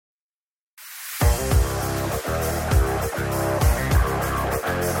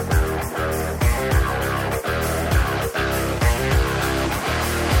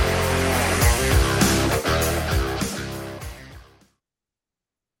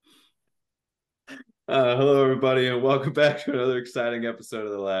Hello, everybody, and welcome back to another exciting episode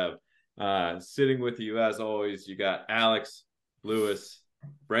of the Lab. Sitting with you, as always, you got Alex, Lewis,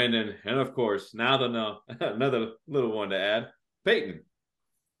 Brandon, and of course, now the no, another little one to add, Peyton.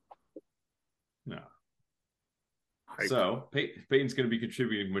 No. So Peyton's going to be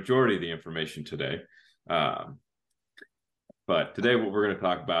contributing majority of the information today. But today, what we're going to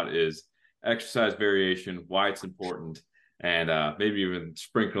talk about is exercise variation, why it's important, and maybe even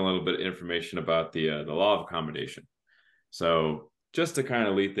sprinkle a little bit of information about the law of accommodation. So just to kind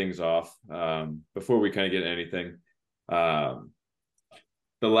of lead things off, before we kind of get anything, the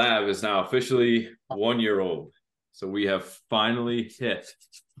lab is now officially 1 year old. So we have finally hit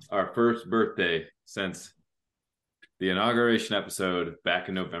our first birthday since the inauguration episode back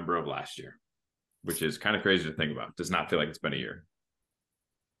in November of last year, which is kind of crazy to think about. Does not feel like it's been a year.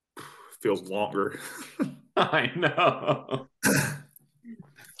 Feels longer. I know.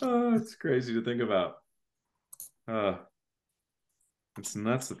 Oh, it's crazy to think about. It's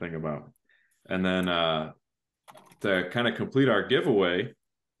nuts to think about. And then to kind of complete our giveaway,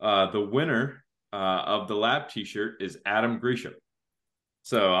 the winner of the lab t-shirt is Adam Grisham.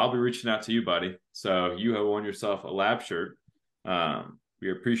 So I'll be reaching out to you, buddy. So you have won yourself a lab shirt. We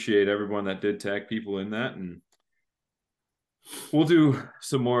appreciate everyone that did tag people in that, and we'll do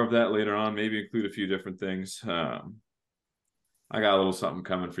some more of that later on, maybe include a few different things. I got a little something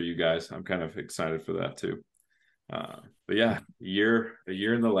coming for you guys. I'm kind of excited for that too. But yeah, a year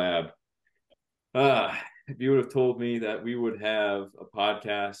in the lab. If you would have told me that we would have a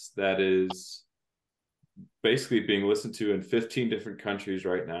podcast that is basically being listened to in 15 different countries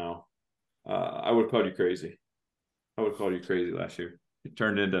right now, I would have called you crazy. I would have called you crazy last year. It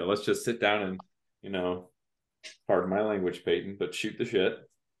turned into, let's just sit down and, pardon my language, Peyton, but shoot the shit.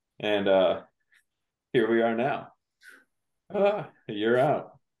 And here we are now. A year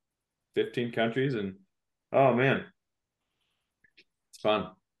out. 15 countries, and oh man, it's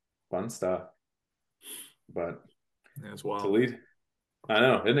fun stuff. But That's wild. to lead, I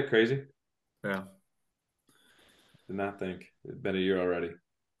know, isn't it crazy? Yeah. Did not think it'd been a year already.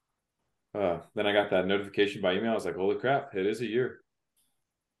 Then I got that notification by email. I was like, holy crap, it is a year.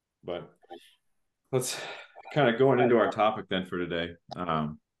 But let's kind of going into our topic then for today.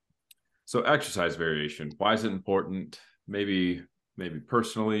 So exercise variation, why is it important? Maybe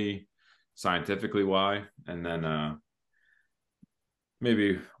personally, scientifically, why? And then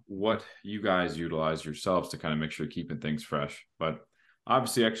maybe what you guys utilize yourselves to kind of make sure you're keeping things fresh. But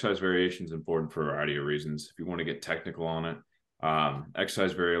obviously, exercise variation is important for a variety of reasons. If you want to get technical on it,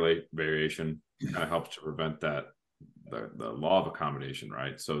 exercise variation kind of helps to prevent that the law of accommodation,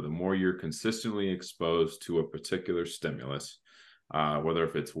 right? So the more you're consistently exposed to a particular stimulus, whether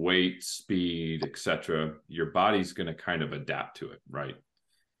if it's weight, speed, etc., your body's going to kind of adapt to it, right?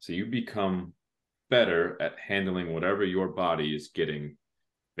 So you become better at handling whatever your body is getting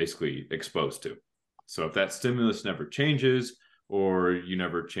basically exposed to. So if that stimulus never changes, or you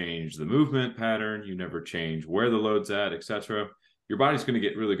never change the movement pattern, you never change where the load's at, etc., your body's going to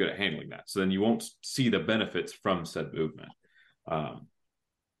get really good at handling that. So then you won't see the benefits from said movement.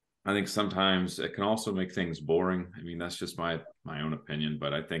 I think sometimes it can also make things boring. I mean, that's just my own opinion,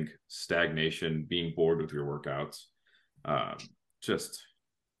 but I think stagnation, being bored with your workouts, just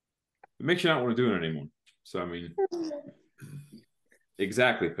it makes you not want to do it anymore. So, I mean,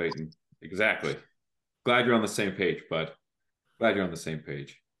 exactly, Peyton. Exactly. Glad you're on the same page, bud. Glad you're on the same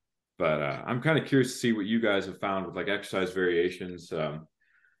page. But I'm kind of curious to see what you guys have found with like exercise variations,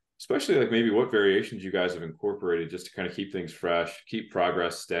 especially like maybe what variations you guys have incorporated just to kind of keep things fresh, keep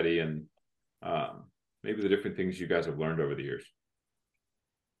progress steady, and maybe the different things you guys have learned over the years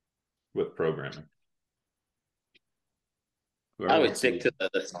with programming. I would stick to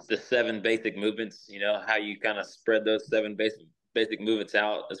the seven basic movements. You know how you kind of spread those seven basic movements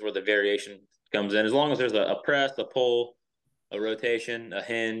out is where the variation comes in. As long as there's a press, a pull, a rotation, a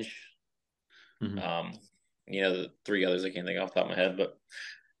hinge. Mm-hmm. The three others I can't think off the top of my head, but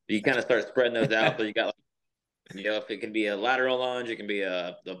you kind of start spreading those out. So you got, if it can be a lateral lunge, it can be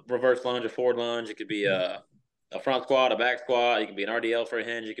a reverse lunge, a forward lunge, it could be a front squat, a back squat, it could be an RDL for a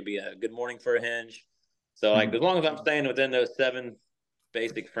hinge, it could be a good morning for a hinge. So like as long as I'm staying within those seven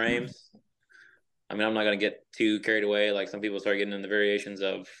basic frames, I mean I'm not gonna get too carried away. Like some people start getting in the variations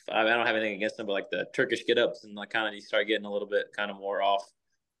of I don't have anything against them, but like the Turkish get ups and like kind of you start getting a little bit kind of more off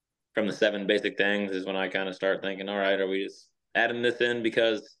from the seven basic things is when I kind of start thinking, all right, are we just adding this in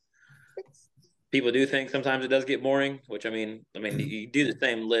because people do think sometimes it does get boring, which I mean you do the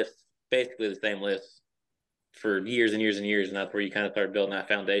same lift, basically the same lifts for years and years and years, and that's where you kind of start building that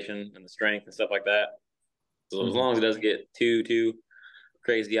foundation and the strength and stuff like that. So as long as it doesn't get too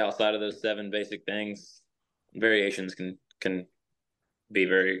crazy outside of those 7 basic things, variations can be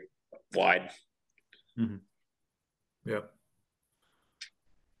very wide. Mhm. Yeah.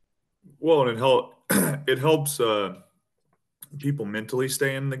 Well, and it helps people mentally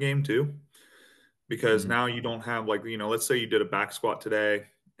stay in the game too, because Mhm. now you don't have like let's say you did a back squat today,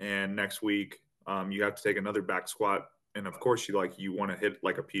 and next week you have to take another back squat, and of course you want to hit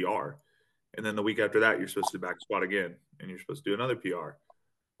like a PR, and then the week after that you're supposed to back squat again, and you're supposed to do another PR.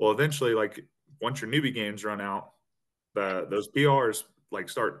 Well, eventually, like once your newbie games run out, those PRs like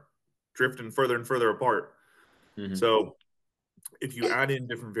start drifting further and further apart. Mhm. So if you add in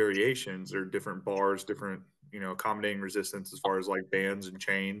different variations or different bars, different accommodating resistance as far as like bands and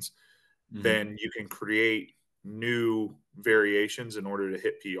chains, Mhm. then you can create new variations in order to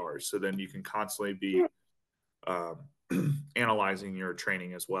hit PRs. So then you can constantly be um, analyzing your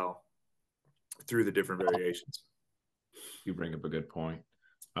training as well through the different variations. You bring up a good point.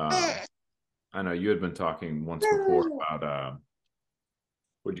 Um, I know you had been talking once before about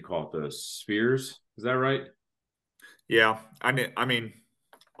what do you call it? The spheres. Is that right? Yeah, I mean,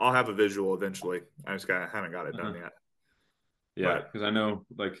 I'll have a visual eventually. Haven't got it done Uh-huh. yet. Yeah, But because I know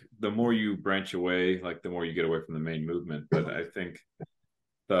like the more you branch away, like the more you get away from the main movement. But I think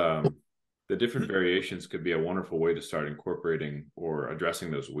the the different variations could be a wonderful way to start incorporating or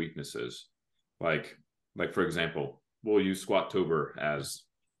addressing those weaknesses. Like like for example, we'll use Squattober as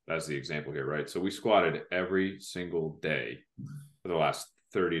the example here, right? So we squatted every single day for the last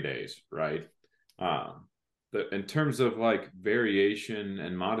 30 days, right? Um, in terms of like variation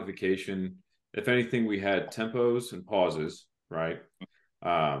and modification, if anything, we had tempos and pauses, right?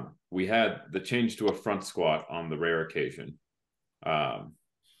 We had the change to a front squat on the rare occasion. Um,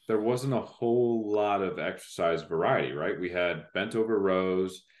 there wasn't a whole lot of exercise variety, right? We had bent over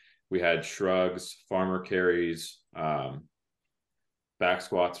rows, we had shrugs, farmer carries, back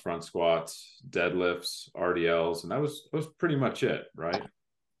squats, front squats, deadlifts, RDLs, and that was pretty much it, right?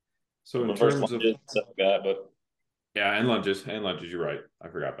 So in Reverse terms of lunges, stuff like that, but yeah, and lunges, you're right. I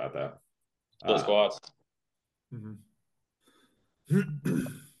forgot about that. split squats. Mhm.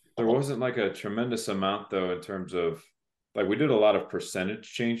 There wasn't like a tremendous amount though in terms of like we did a lot of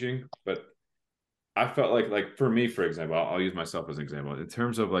percentage changing, but I felt like for me, for example, I'll use myself as an example. In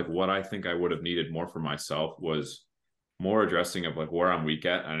terms of like what I think I would have needed more for myself was more addressing of like where I'm weak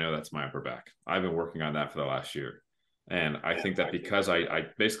at. I know that's my upper back. I've been working on that for the last year. And I think that because I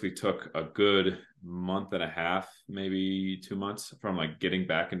basically took a good month and a half, maybe 2 months from like getting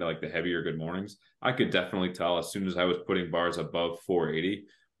back into like the heavier good mornings, I could definitely tell as soon as I was putting bars above 480,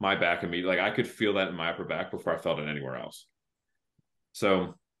 my back immediately, like I could feel that in my upper back before I felt it anywhere else.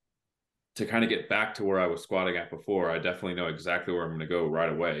 So to kind of get back to where I was squatting at before, I definitely know exactly where I'm going to go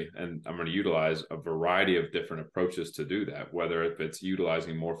right away. And I'm going to utilize a variety of different approaches to do that, whether if it's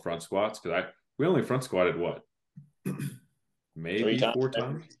utilizing more front squats, because we only front squatted what, Three maybe times. 4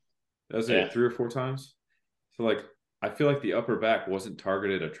 times? That was Yeah. it, 3 or 4 times. So like I feel like the upper back wasn't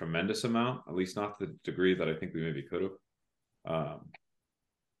targeted a tremendous amount, at least not to the degree that I think we maybe could have. Um,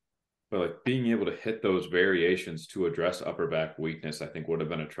 but like being able to hit those variations to address upper back weakness, I think would have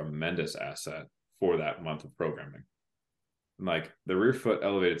been a tremendous asset for that month of programming. Like the rear foot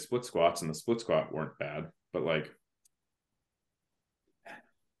elevated split squats and the split squat weren't bad, but like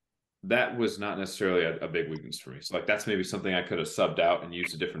that was not necessarily a big weakness for me. So like that's maybe something I could have subbed out and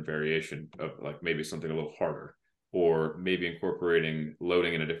used a different variation of like maybe something a little harder, or maybe incorporating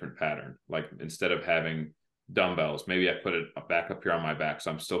loading in a different pattern. Like instead of having dumbbells, maybe I put it back up here on my back,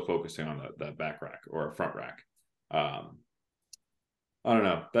 so I'm still focusing on the back rack or a front rack. Um, I don't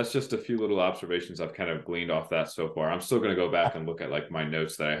know. That's just a few little observations I've kind of gleaned off that so far. I'm still going to go back and look at like my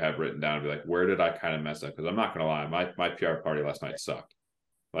notes that I have written down and be like, where did I kind of mess up? Because I'm not going to lie, my PR party last night sucked.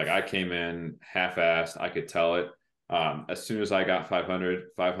 Like I came in half-assed. I could tell it. As soon as I got 500,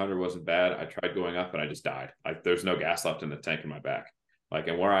 500 wasn't bad. I tried going up and I just died. Like there's no gas left in the tank in my back. Like,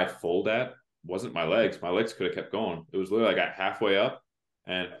 and where I fold at wasn't my legs. My legs could have kept going. It was literally I got halfway up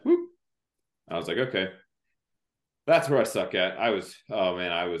and whoop. I was like, okay, that's where I suck at. Oh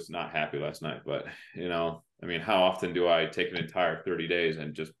man, I was not happy last night. But I mean, how often do I take an entire 30 days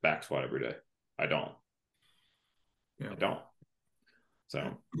and just back squat every day? I don't. Yeah. I don't. So,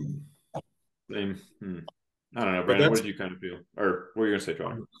 I mean, I don't know, But Brandon. What that's did you kind of feel, or what were you gonna say,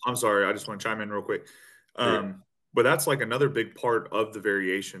 Charlie? I'm sorry, I just want to chime in real quick. You're good. But that's like another big part of the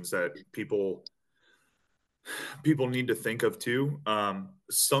variations that people need to think of too.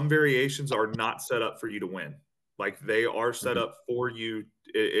 Some variations are not set up for you to win. Like they are set Mhm. up for you.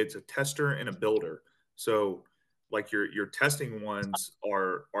 It's a tester and a builder. So like your testing ones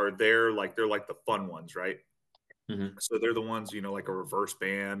are there, like they're like the fun ones, right? Mm-hmm. So they're the ones, like a reverse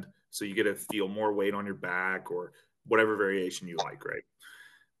band. So you get to feel more weight on your back or whatever variation you like, right?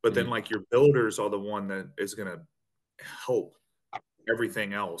 But then Mm-hmm. like your builders are the one that is going to help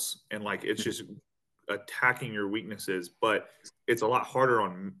everything else. And like it's just attacking your weaknesses, but it's a lot harder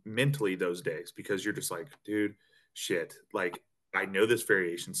on mentally those days because you're just like, dude, shit. Like I know this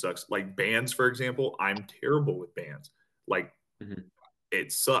variation sucks. Like bands, for example, I'm terrible with bands. Like Mm-hmm.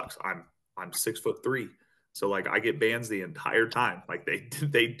 it sucks. I'm 6'3". So like I get bands the entire time. Like they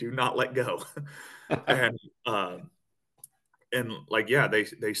they do not let go. and um and like yeah,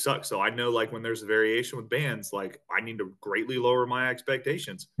 they suck. So I know like when there's a variation with bands, like I need to greatly lower my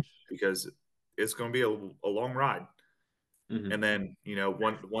expectations because it's going to be a long ride. Mm-hmm. And then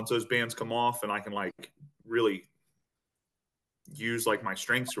once those bands come off and I can like really use like my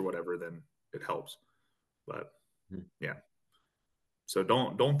strengths or whatever, then it helps. But yeah, so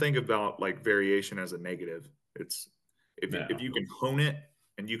don't think about like variation as a negative. It's if No. you can hone it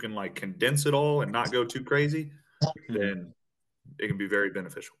and you can like condense it all and not go too crazy, Mm-hmm. then it can be very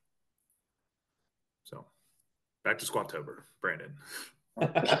beneficial. So back to Squattober, Brandon.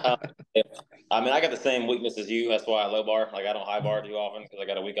 Yeah. I mean, I got the same weakness as you. That's why I low bar. Like I don't high bar too often because I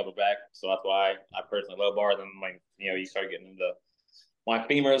got a weak upper back. So that's why I personally low bar. Then like you start getting into my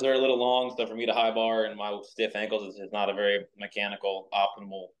femurs are a little long, so for me to high bar and my stiff ankles is not a very mechanical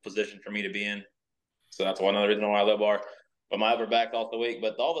optimal position for me to be in. So that's one other reason why I low bar. But my upper back's also weak.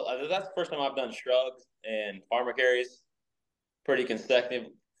 But that's the first time I've done shrugs and farmer carries pretty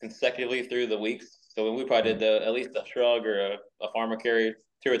consecutively through the weeks. So we probably did at least a shrug or a farmer carry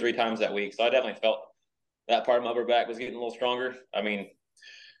 2 or 3 times that week. So I definitely felt that part of my upper back was getting a little stronger. I mean,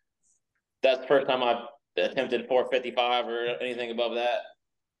 that's the first time I've attempted 455 or anything above that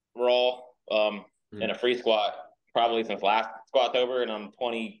raw in Mm-hmm. a free squat probably since last squat over, and I'm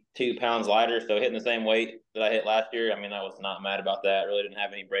 22 pounds lighter, so hitting the same weight that I hit last year. I mean, I was not mad about that. Really didn't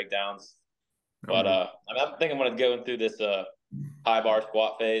have any breakdowns. But Okay. I think I'm going to go through this high bar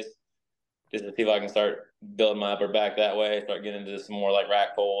squat phase just to see if I can start building my upper back that way. Start getting into some more like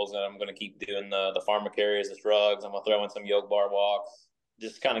rack pulls, and I'm going to keep doing the farmer carries, the shrugs. I'm going to throw in some yoke bar walks.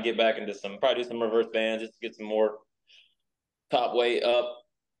 Just kind of get back into probably do some reverse bands, just to get some more top weight up.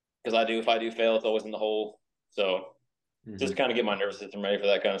 Because if I do fail, it's always in the hole. So just Mm-hmm. kind of get my nervous system ready for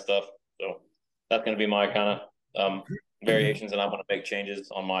that kind of stuff. So that's going to be my kind of variations, and I'm going to make changes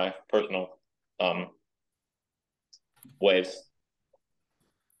on my personal um, waves.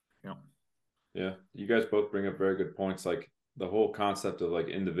 Yeah. Yeah, you guys both bring up very good points. Like the whole concept of like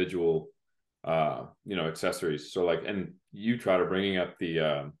individual, accessories. So like, and you try to bringing up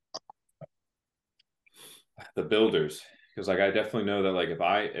the builders because like I definitely know that like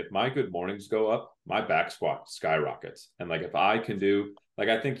if my good mornings go up, my back squat skyrockets. And like if I can do like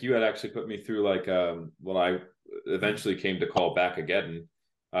I think you had actually put me through like what I eventually came to call back again.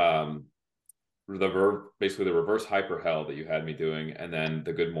 Um, basically the reverse hyper hell that you had me doing, and then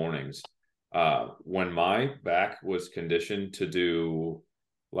the good mornings. When my back was conditioned to do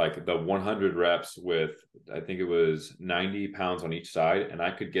like the 100 reps with, I think it was 90 pounds on each side, and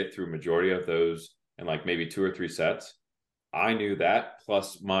I could get through majority of those in like maybe 2 or 3 sets. I knew that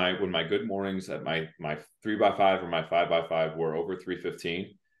plus when my good mornings at my 3x5 or my 5x5 were over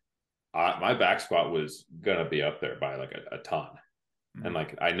 315, my back squat was gonna be up there by like a ton. And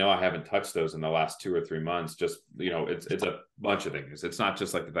like I know I haven't touched those in the last 2 or 3 months. Just it's a bunch of things. It's not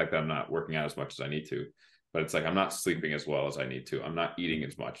just like the fact that I'm not working out as much as I need to, but it's like I'm not sleeping as well as I need to. I'm not eating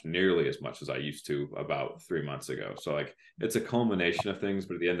nearly as much as I used to about 3 months ago. So like it's a culmination of things.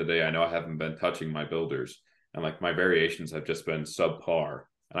 But at the end of the day, I know I haven't been touching my builders, and like my variations have just been subpar.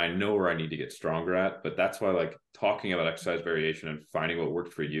 And I know where I need to get stronger at. But that's why like talking about exercise variation and finding what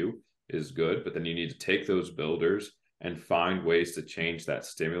worked for you is good. But then you need to take those builders and find ways to change that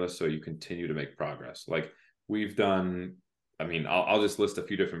stimulus so you continue to make progress. Like we've done, I mean, I'll just list a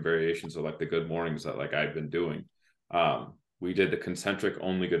few different variations of like the good mornings that like I've been doing. We did the concentric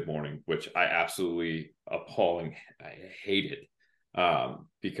only good morning, which I absolutely I hated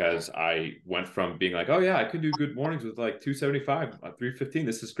because I went from being like, oh yeah, I could do good mornings with like 275, 315.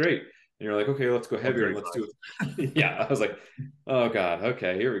 This is great. And you're like, okay, let's go heavier and let's do it. Yeah. I was like, oh God,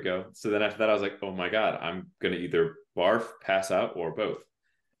 okay, here we go. So then after that, I was like, oh my God, I'm going to either barf, pass out, or both.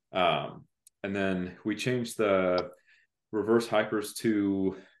 Um, and then we changed the reverse hypers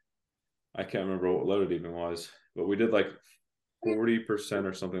to, I can't remember what load it even was, but we did like 40%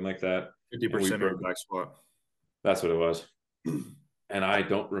 or something like that. And we 50% of your broke, back squat. that's what it was. And I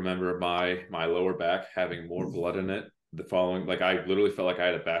don't remember my lower back having more blood in it the following. Like I literally felt like I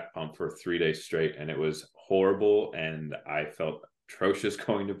had a back pump for 3 days straight, and it was horrible, and I felt atrocious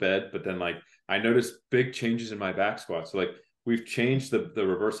going to bed. But then like I noticed big changes in my back squat. So like we've changed the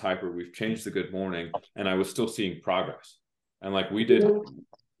reverse hyper, we've changed the good morning, and I was still seeing progress. And like we did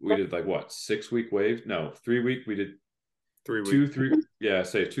like what, 6 week waves? No, 3 week. We did 3 week. two, three, yeah,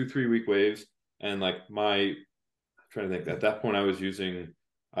 say 2, 3 week waves. And like I'm trying to think, at that point I was using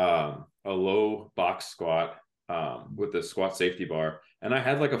a low box squat with the squat safety bar, and I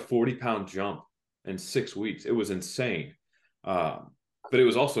had like a 40-pound jump in 6 weeks. It was insane. Um, but it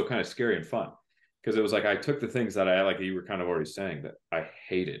was also kind of scary and fun because it was like I took the things that I, like you were kind of already saying, that I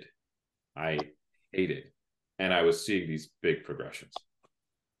hated, and I was seeing these big progressions.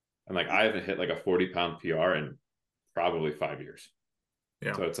 And like I haven't hit like a 40-pound PR in probably 5 years.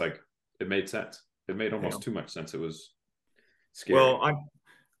 Yeah. So it's like it made sense. It made Yeah. almost too much sense. It was scary. Well,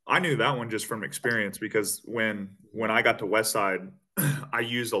 I knew that one just from experience because when I got to West Side, I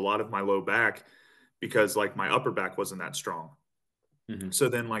used a lot of my low back because like my upper back wasn't that strong. Mm-hmm. So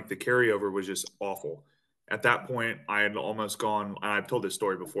then like the carryover was just awful. At that point, I had almost gone, and I've told this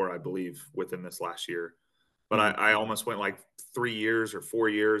story before, I believe, within this last year, but Mm-hmm. I almost went like 3 years or 4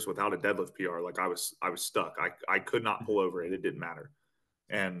 years without a deadlift PR. Like I was stuck. I could not pull over it. It didn't matter.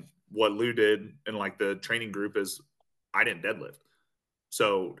 And what Lou did in like the training group is I didn't deadlift.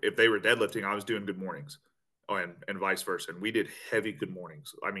 So if they were deadlifting, I was doing good mornings. Oh, and vice versa. And we did heavy good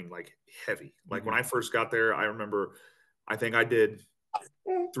mornings. I mean, like heavy. Like when Mm-hmm. I first got there, I remember I think I did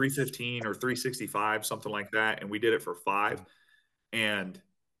 315 or 365, something like that. And we did it for 5. And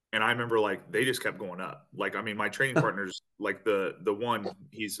and I remember like they just kept going up. Like, I mean, my training partners, like the one,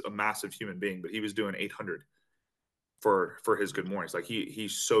 he's a massive human being, but he was doing 800 for his good mornings. Like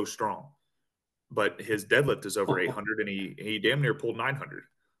he's so strong. But his deadlift is over 800 and he damn near pulled 900.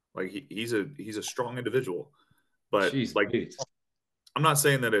 Like he's a strong individual. But Jeez, like Pete. I'm not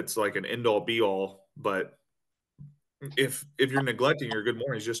saying that it's like an end all be all, but if you're neglecting your good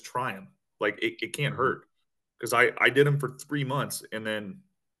mornings, just try them. Like it can't Mm-hmm. hurt. Because I did them for 3 months and then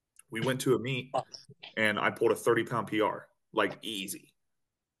we went to a meet and I pulled a 30-pound PR, like easy.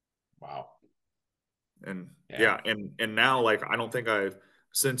 Wow. And Yeah. yeah, and now like I don't think I've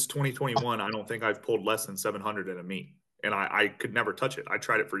since 2021, I don't think I've pulled less than 700 in a meet. And I could never touch it. I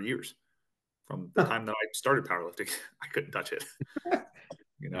tried it for years. From the time that I started powerlifting, I couldn't touch it,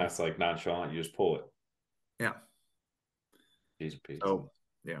 you know? That's like nonchalant. You just pull it. Yeah. Jeez, Pete. So,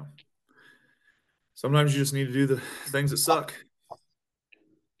 yeah. Sometimes you just need to do the things that suck.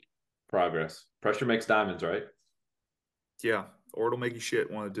 Progress. Pressure makes diamonds, right? Yeah. Or it'll make you shit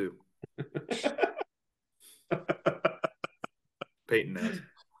want to do. Peyton knows.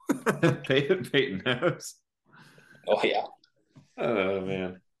 Peyton knows. Oh yeah. Oh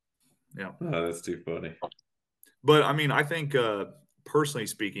man. Yeah. Oh, that's too funny. But I mean, I think personally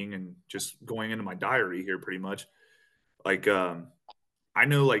speaking, and just going into my diary here pretty much, like I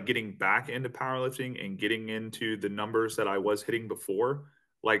know like getting back into powerlifting and getting into the numbers that I was hitting before,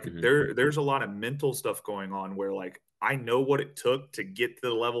 like Mm-hmm. there's a lot of mental stuff going on where like I know what it took to get to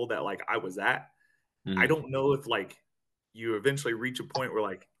the level that like I was at. I Mm-hmm. don't know if like you eventually reach a point where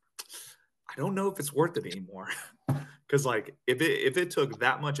like I don't know if it's worth it anymore. Cause like if it took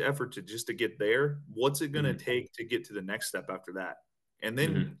that much effort to just to get there, what's it gonna Mm-hmm. take to get to the next step after that? And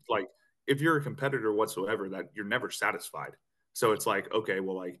Mm-hmm. then like if you're a competitor whatsoever, that you're never satisfied. So it's like, okay,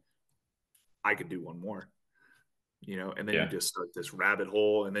 well, like I could do one more, and then you Yeah. just start this rabbit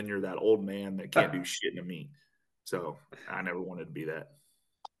hole, and then you're that old man that can't do shit in a meet. So I never wanted to be that.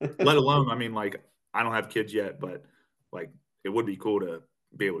 Let alone, I mean, like I don't have kids yet, but like it would be cool to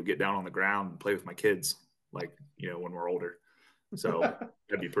be able to get down on the ground and play with my kids, like when we're older. So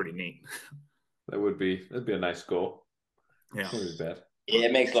that'd be pretty neat. That'd be a nice goal. Yeah, Wouldn't be bad. Yeah,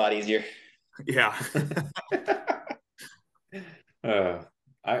 it makes it a lot easier. yeah, uh,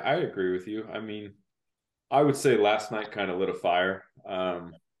 I agree with you. I mean, I would say last night kind of lit a fire.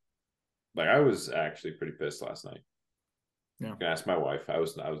 Like I was actually pretty pissed last night. yeah. You can ask my wife. I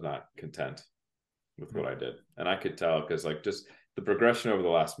was not content with what Mm-hmm. I did, and I could tell because like just the progression over the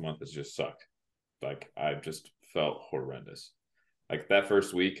last month has just sucked. Like I just felt horrendous. Like that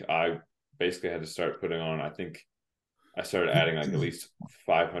first week, I basically had to start putting on. I think I started adding like at least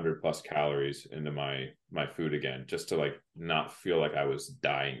 500 plus calories into my food again, just to like not feel like I was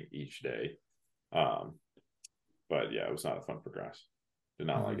dying each day. Um, but yeah, it was not a fun progress. Did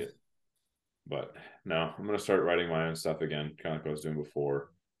not like it. But no, I'm gonna start writing my own stuff again, kind of like I was doing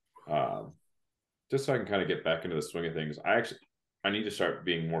before. Um, just so I can kind of get back into the swing of things. I need to start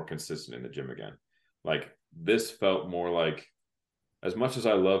being more consistent in the gym again. Like this felt more like, as much as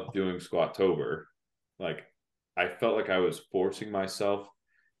I love doing Squattober, like I felt like I was forcing myself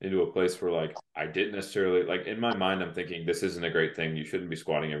into a place where like I didn't necessarily, like in my mind I'm thinking this isn't a great thing. You shouldn't be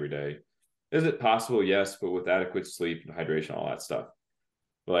squatting every day. Is it possible? Yes, but with adequate sleep and hydration, all that stuff.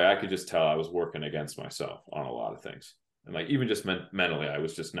 But like I could just tell I was working against myself on a lot of things, and like even just mentally, I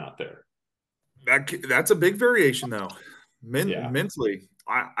was just not there. That's a big variation though. Yeah. Mentally,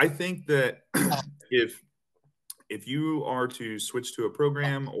 I think that if if you are to switch to a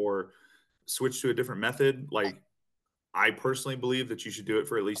program or switch to a different method, like I personally believe that you should do it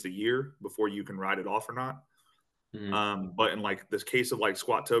for at least a year before you can write it off or not. Mm-hmm. But in like this case of like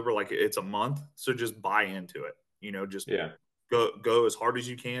Squattober, like it's a month, so just buy into it. Just Yeah. go as hard as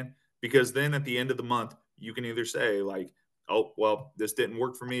you can, because then at the end of the month you can either say like, oh well, this didn't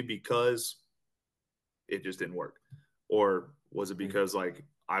work for me because it just didn't work, or was it because like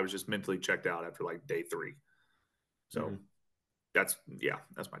I was just mentally checked out after like day 3. So Mm-hmm. that's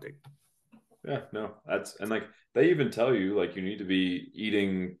my take. Yeah, no, that's and like they even tell you like you need to be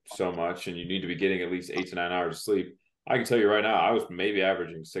eating so much and you need to be getting at least 8 to 9 hours of sleep. I can tell you right now, I was maybe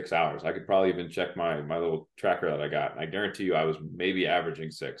averaging 6 hours. I could probably even check my little tracker that I got, and I guarantee you, I was maybe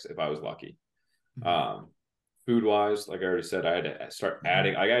averaging 6 if I was lucky. Um, Food wise, like I already said, I had to start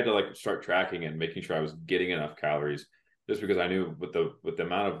adding. I had to like start tracking and making sure I was getting enough calories, just because I knew with the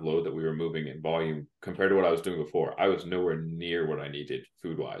amount of load that we were moving in volume compared to what I was doing before, I was nowhere near what I needed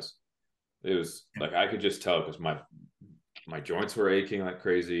food wise. It was like I could just tell because my joints were aching like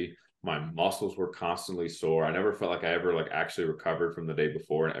crazy. My muscles were constantly sore. I never felt like I ever like actually recovered from the day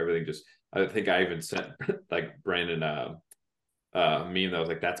before, and everything just. I think I even sent like Brandon meme that was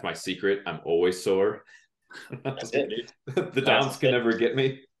like, "That's my secret. I'm always sore." I That's was it, like, dude. the Trying to downs can sustain. never get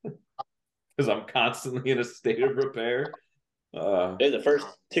me because I'm constantly in a state of repair. Uh, Dude, the first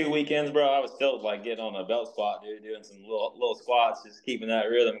 2 weekends, bro, I was still like getting on a belt squat, dude, doing some little squats, just keeping that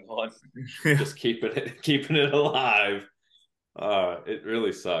rhythm going. Yeah. just keeping it alive. It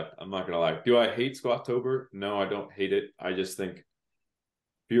really sucked. I'm not gonna lie. Do I hate Squattober? No, I don't hate it. I just think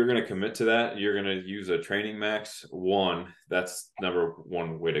if you're gonna commit to that, you're gonna use a training max. One, that's number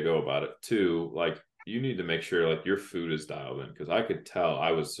one way to go about it. Two, like you need to make sure like your food is dialed in because I could tell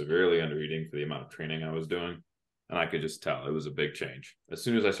I was severely under eating for the amount of training I was doing. And I could just tell it was a big change. As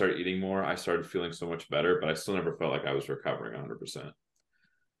soon as I started eating more, I started feeling so much better, but I still never felt like I was recovering 100%.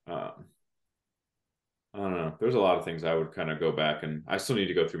 Um, I don't know. There's a lot of things I would kind of go back and I still need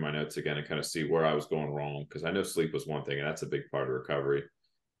to go through my notes again and kind of see where I was going wrong because I know sleep was one thing and that's a big part of recovery.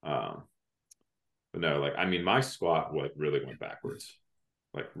 Um, but no, like I mean, my squat really went backwards,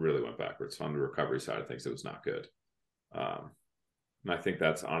 like really went backwards on the recovery side of things. It was not good, um, and I think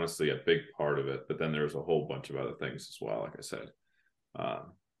that's honestly a big part of it. But then there's a whole bunch of other things as well. Like I said,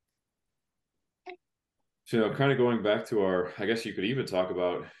 um, so kind of going back to our, I guess you could even talk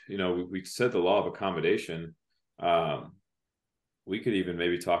about, we said the law of accommodation. Um, we could even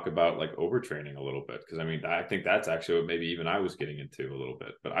maybe talk about like overtraining a little bit because I mean I think that's actually what maybe even I was getting into a little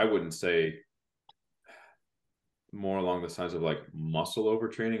bit, but I wouldn't say more along the lines of like muscle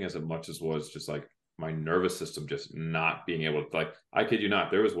overtraining as much as was just like my nervous system just not being able to like I kid you not,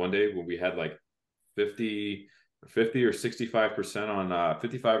 there was one day when we had like 50 50 or 65% on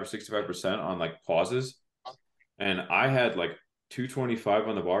 55 or 65% on like pauses and I had like 225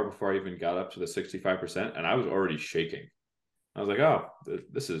 on the bar before I even got up to the 65% and I was already shaking. I was like, oh,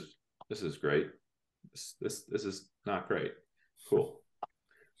 this is great. This is not great. Cool.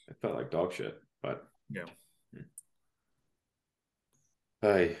 It felt like dog shit, but Yeah.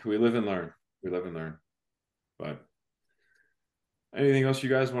 hey, we live and learn. We live and learn. But anything else you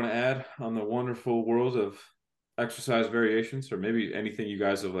guys want to add on the wonderful world of exercise variations, or maybe anything you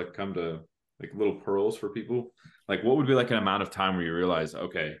guys have like come to like little pearls for people? Like, what would be like an amount of time where you realize,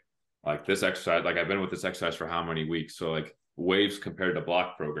 okay, like this exercise, like I've been with this exercise for how many weeks? So like waves compared to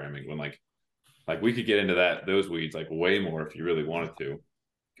block programming when like we could get into those weeds like way more if you really wanted to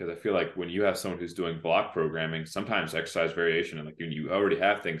because I feel like when you have someone who's doing block programming sometimes exercise variation and like you already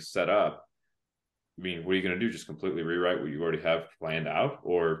have things set up. I mean, what are you going to do, just completely rewrite what you already have planned out?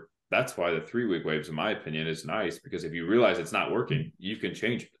 Or that's why the 3 week waves in my opinion is nice because if you realize it's not working you can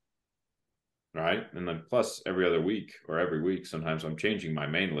change it, right? And then plus every other week or every week sometimes I'm changing my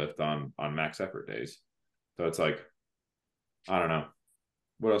main lift on max effort days, so it's like I don't know.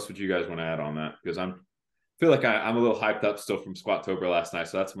 What else would you guys want to add on that? Because I'm feel like I'm a little hyped up still from Squattober last night,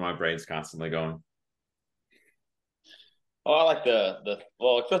 so that's where my brain's constantly going. Oh, I like the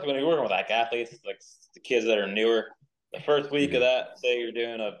well, especially when you're working with like athletes, like the kids that are newer. The first week of Mm-hmm. that, say you're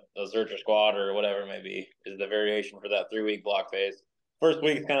doing a Zercher squat or whatever it may be, is the variation for that 3 week block phase. First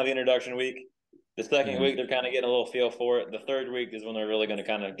week is kind of the introduction week. The second Mm-hmm. week, they're kind of getting a little feel for it. The third week is when they're really going to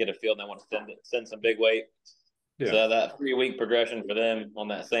kind of get a feel and they want to send some big weight. Yeah. So that 3 week progression for them on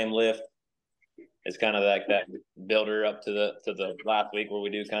that same lift It's kind of like that builder up to the last week where we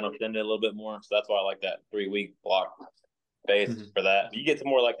do kind of extend it a little bit more. So that's why I like that 3 week block base Mhm. for that. You get to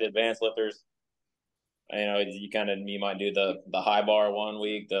more like the advanced lifters. You might do the high bar one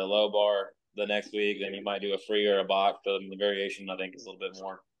week, the low bar the next week, then you might do a free or a box. So the variation I think is a little bit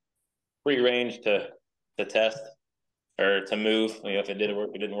more free range to test or to move. If it did work,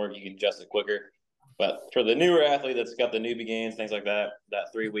 if it didn't work, you can adjust it quicker. But for the newer athlete that's got the newbie gains, things like that,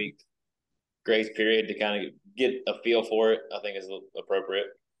 that 3 week grace period to kind of get a feel for it, I think is appropriate.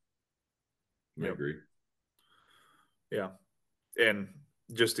 I Yep. agree. Yeah. And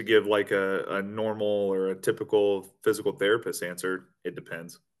just to give like a normal or a typical physical therapist answer, it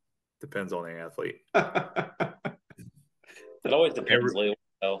depends. Depends on the athlete. It always Every, depends, Leo.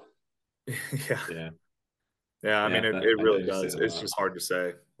 So, yeah. Yeah. Yeah. I mean, Yeah. it I know really you say does. it a It's lot. just hard to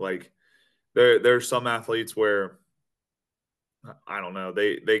say. Like there's some athletes where I don't know,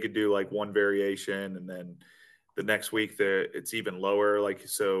 they could do like one variation and then the next week it's even lower. Like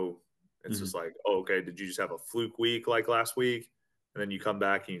so it's just Mhm. like, oh, okay, did you just have a fluke week like last week? And then you come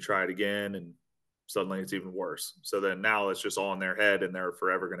back and you try it again and suddenly it's even worse. So then now it's just all in their head and they're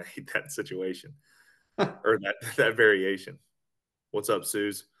forever gonna hate that situation or that variation. What's up,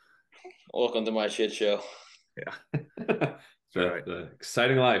 Suze? welcome to my shit show. Yeah. All the, right. the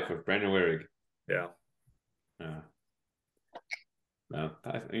exciting life of Brandon Waring. Yeah. Uh, no,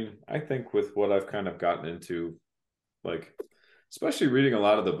 I think with what I've kind of gotten into, like, especially reading a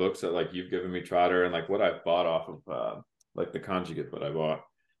lot of the books that like you've given me, Trotter, and like what I've bought off of like the conjugate that I bought.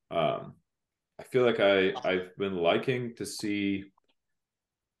 Um, I feel like I've been liking to see.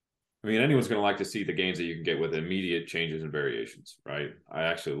 I mean, anyone's going to like to see the gains that you can get with immediate changes and variations, right? I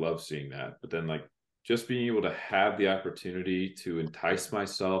actually love seeing that. But then, like, just being able to have the opportunity to entice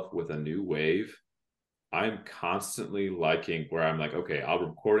myself with a new wave, I'm constantly liking where I'm like, okay, I'm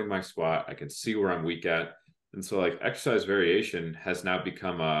recording my squat. I can see where I'm weak at. And so, like, exercise variation has now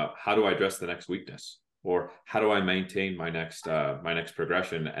become how do I address the next weakness? Or how do I maintain my next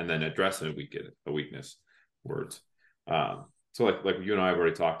progression and then address a weakness? Words. So like you and I have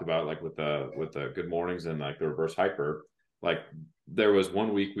already talked about like with the good mornings and like the reverse hyper, like there was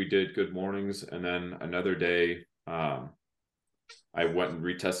one week we did good mornings and then another day I went and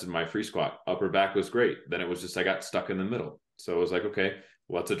retested my free squat. Upper back was great. Then it was just I got stuck in the middle. So it was like, okay,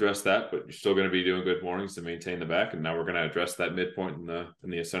 let's address that, but you're still going to be doing good mornings to maintain the back. And now we're going to address that midpoint in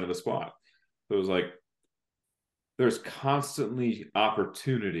the ascent of the squat. So it was like there's constantly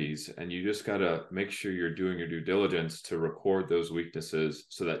opportunities and you just got to make sure you're doing your due diligence to record those weaknesses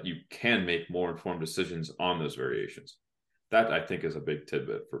so that you can make more informed decisions on those variations. That I think is a big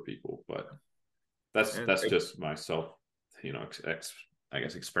tidbit for people, but And that's just myself, I guess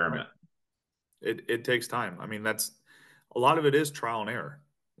right. experiment. It takes time. I mean, that's a lot of it is trial and error.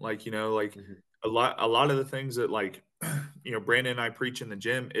 Like, like Mm-hmm. a lot of the things that like, Brandon and I preach in the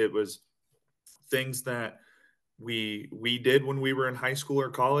gym, it was things that we did when we were in high school or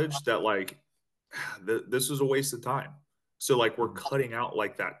college that like this was a waste of time. So like we're cutting out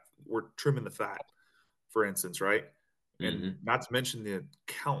like that. We're trimming the fat, for instance, right? And Mm-hmm. not to mention the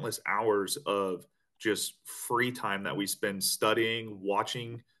countless hours of just free time that we spend studying,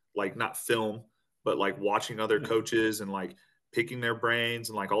 watching, like not film, but like watching other Yeah. coaches and like picking their brains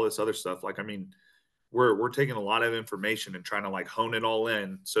and like all this other stuff. Like, I mean, we're taking a lot of information and trying to like hone it all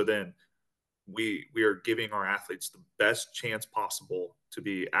in. So then we are giving our athletes the best chance possible to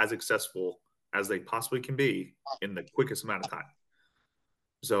be as successful as they possibly can be in the quickest amount of time.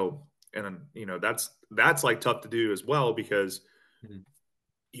 So, and that's like tough to do as well because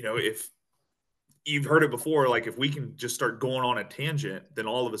Mm-hmm. if you've heard it before, like if we can just start going on a tangent, then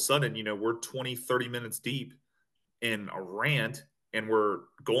all of a sudden, we're 20, 30 minutes deep in a rant and we're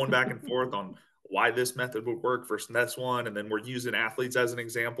going back and forth on why this method would work versus this one. And then we're using athletes as an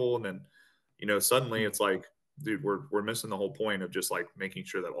example. And then, suddenly it's like, dude, we're missing the whole point of just like making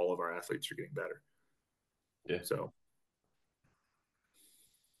sure that all of our athletes are getting better. Yeah, So,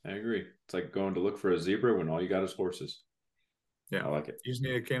 I agree. It's like going to look for a zebra when all you got is horses. yeah, I like it. you just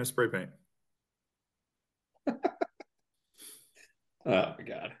need a can of spray paint. Oh my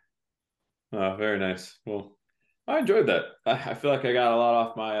God. Oh, very nice. Well, I enjoyed that. I feel like I got a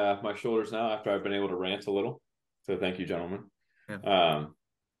lot off my shoulders now after I've been able to rant a little. So thank you, gentlemen. Yeah. Um,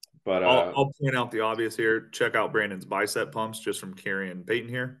 but I'll point out the obvious here. Check out Brandon's bicep pumps just from carrying Peyton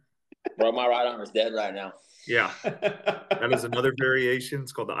here. Bro, my right arm is dead right now. Yeah. That is another variation.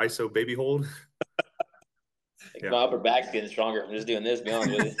 It's called the ISO baby hold. My Yeah. upper back's getting stronger from just doing this, to be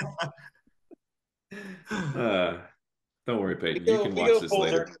honest with uh, don't worry, you. Peyton. You can We watch go this full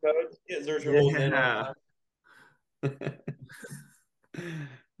later. Xerxes mode. Get Xerxes holding in all the Yeah. time.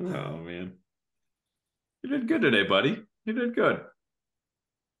 Oh man. You did good today, buddy. You did good.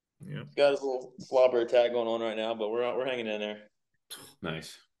 Yeah. Got this little slobber attack going on right now, but we're hanging in there.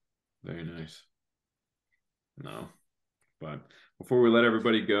 Nice. Very nice. No, but before we let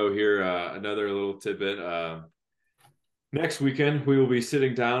everybody go here, another little tidbit. Next weekend, we will be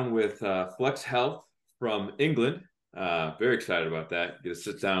sitting down with Flex Health from England. Very excited about that. Get to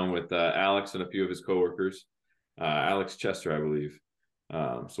sit down with Alex and a few of his coworkers. Alex Chester, I believe.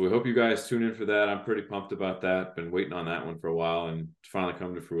 So we hope you guys tune in for that. I'm pretty pumped about that. Been waiting on that one for a while and it's finally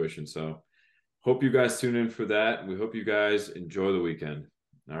come to fruition. So hope you guys tune in for that. We hope you guys enjoy the weekend.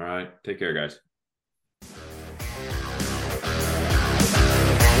 All right. Take care, guys.